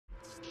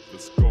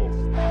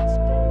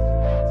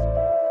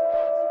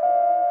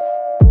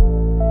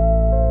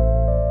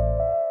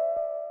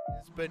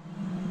but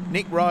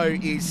Nick Rowe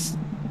is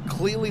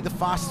clearly the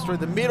fastest through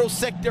the middle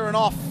sector and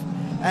off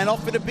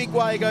in a big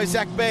way goes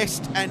Zach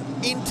Best, and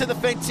into the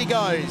fence he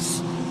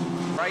goes.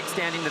 Breaks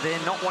down into there,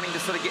 not wanting to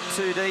sort of get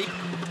too deep.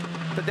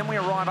 But then we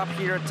arrive up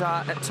here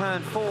at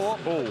turn 4.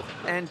 Oh,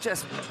 and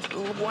just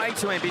way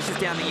too ambitious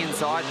down the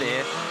inside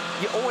there.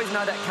 You always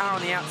know that car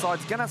on the outside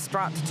is going to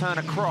start to turn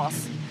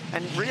across,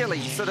 and really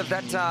sort of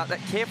that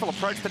careful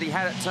approach that he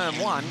had at turn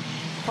 1,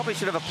 probably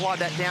should have applied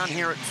that down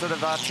here at sort of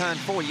turn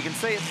 4. You can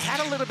see it's had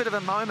a little bit of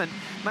a moment.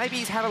 Maybe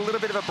he's had a little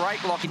bit of a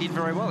brake lock. He did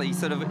very well. He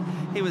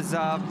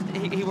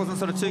wasn't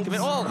sort of too committed.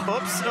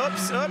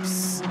 Oh,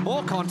 oops.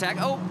 More contact.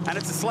 Oh, And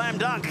it's a slam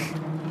dunk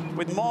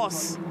with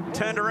Moss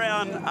turned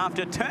around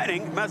after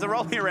turning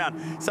Mazzaroli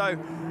around. So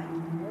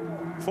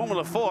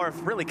Formula 4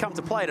 have really come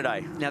to play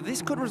today. now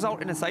this could result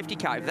in a safety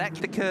car. If that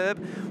the curb,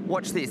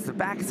 watch this. The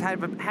back is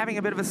having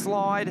a bit of a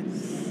slide.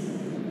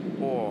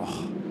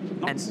 Oh,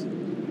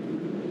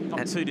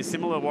 not too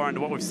dissimilar, Warren,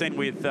 to what we've seen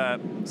with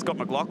Scott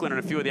McLaughlin and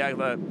a few of the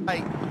other.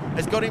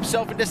 Has got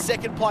himself into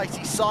second place.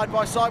 He's side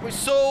by side with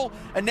Sewell,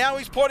 and now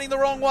he's pointing the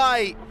wrong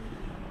way.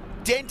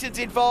 Denton's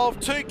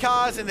involved, 2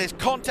 cars, and there's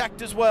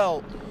contact as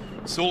well.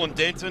 Sewell and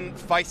Denton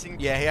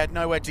facing. Yeah, he had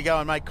nowhere to go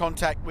and made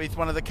contact with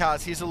one of the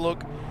cars. Here's a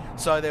look.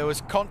 So there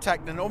was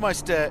contact and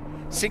almost a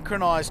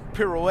synchronised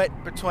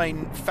pirouette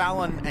between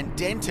Fallon and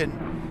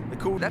Denton.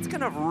 That's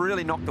going to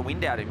really knock the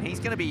wind out of him. He's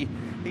going to be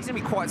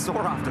quite sore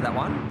after that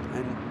one.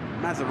 And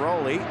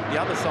Mazzaroli, the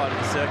other side of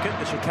the circuit,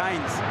 the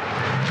chicanes,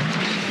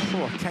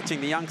 catching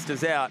the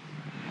youngsters out.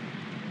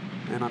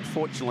 And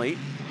unfortunately,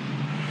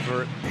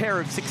 for a pair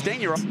of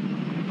 16-year-olds,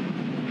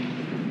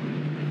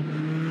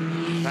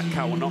 that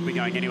car will not be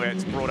going anywhere.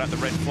 It's brought out the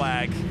red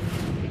flag.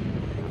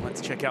 Let's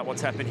check out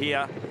what's happened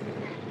here.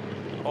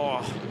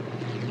 Oh.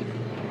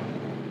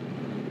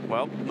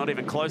 Well, not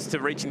even close to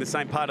reaching the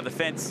same part of the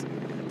fence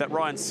that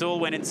Ryan Sewell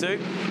went into.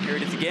 Here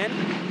it is again.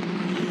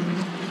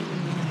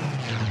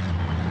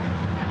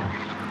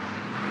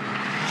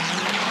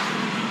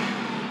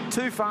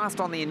 Too fast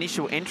on the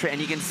initial entry, and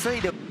you can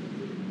see the...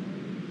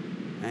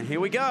 And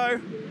here we go.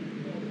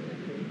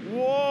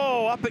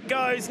 Whoa, up it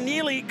goes,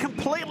 nearly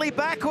completely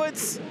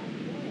backwards.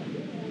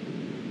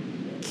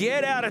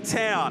 Get out of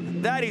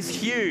town. That is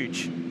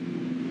huge.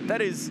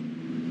 That is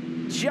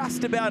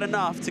just about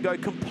enough to go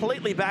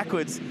completely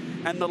backwards,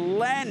 and the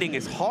landing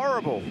is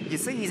horrible. You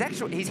see,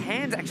 his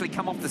hands actually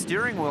come off the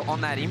steering wheel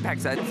on that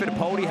impact. So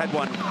Fittipaldi had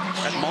one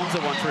at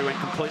Monza once where he went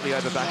completely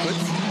over backwards.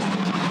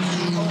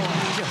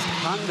 Oh, he just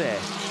hung there.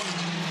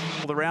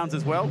 All the rounds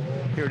as well.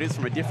 Here it is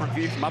from a different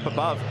view from up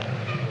above.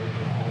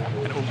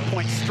 And it will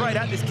point straight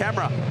at this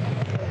camera.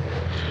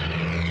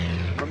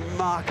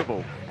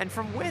 Remarkable. And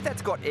from where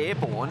that's got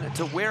airborne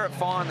to where it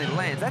finally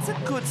lands, that's a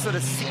good sort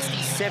of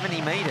 60,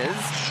 70 metres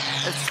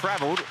it's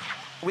travelled.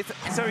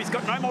 So he's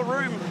got no more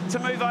room to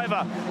move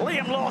over.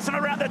 Liam Lawson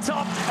around the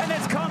top, and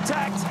there's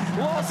contact.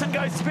 Lawson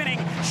goes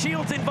spinning.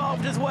 Shields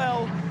involved as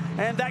well.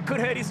 And that could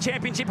hurt his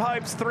championship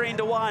hopes.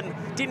 3-1.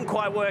 Didn't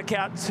quite work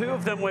out. 2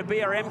 of them were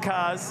BRM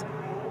cars.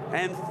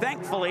 And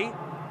thankfully,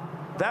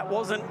 that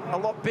wasn't a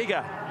lot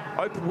bigger.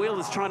 Open wheel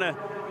is trying to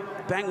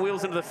bang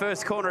wheels into the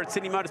first corner at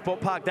Sydney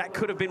Motorsport Park. That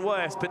could have been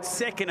worse, but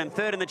 2nd and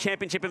 3rd in the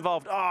championship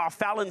involved. Oh,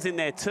 Fallon's in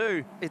there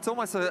too. It's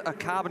almost a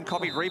carbon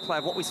copy replay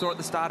of what we saw at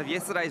the start of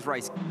yesterday's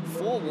race.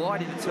 4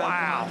 wide into turn 1.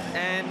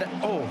 And,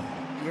 oh,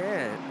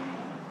 yeah.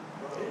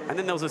 And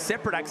then there was a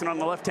separate accident on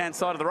the left-hand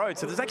side of the road.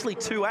 So there's actually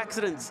 2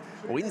 accidents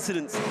or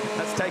incidents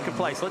that's taken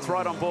place. Let's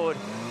ride on board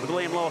with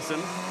Liam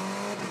Lawson.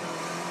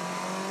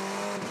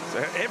 So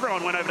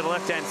everyone went over to the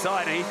left-hand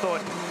side, and he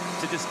thought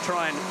to just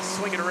try and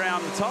swing it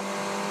around the top.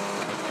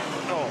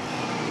 Oh.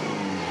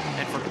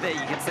 And from there, you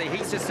can see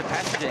he's just a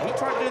passenger. He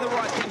tried to do the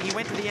right thing. He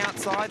went to the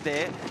outside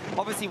there.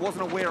 Obviously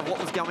wasn't aware of what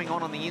was going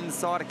on the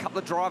inside. A couple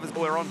of drivers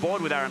were on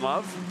board with Aaron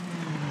Love.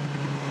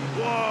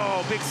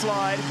 Whoa, big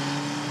slide.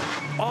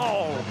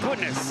 Oh,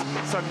 goodness.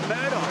 So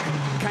Murdoch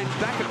came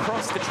back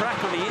across the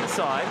track on the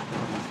inside.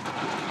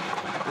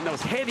 And there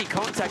was heavy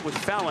contact with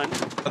Fallon.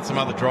 Had some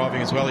other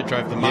driving as well. He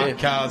drove the Mark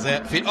Cars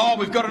outfit. Oh,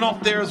 we've got an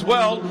off there as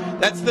well.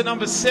 That's the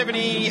number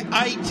 78,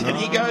 and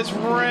he goes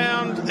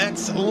round.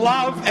 That's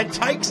Love and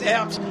takes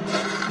out.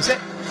 Is that?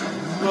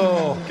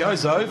 Oh,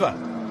 goes over.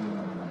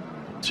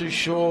 Too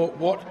sure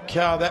what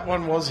car that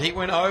one was. He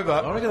went over.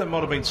 I reckon that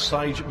might have been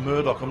Sage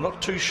Murdoch. I'm not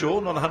too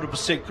sure, not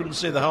 100%. Couldn't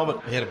see the helmet.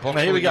 He had a box.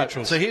 Now, here we go.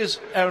 Neutrals. So here's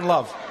Aaron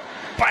Love.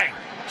 Bang!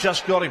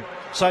 Just got him.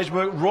 Sage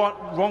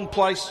Murdoch, wrong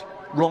place.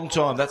 Wrong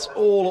time. That's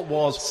all it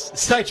was.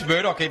 Sage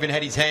Murdoch even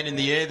had his hand in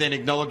the air then,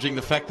 acknowledging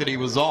the fact that he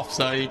was off,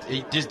 so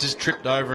he just tripped over.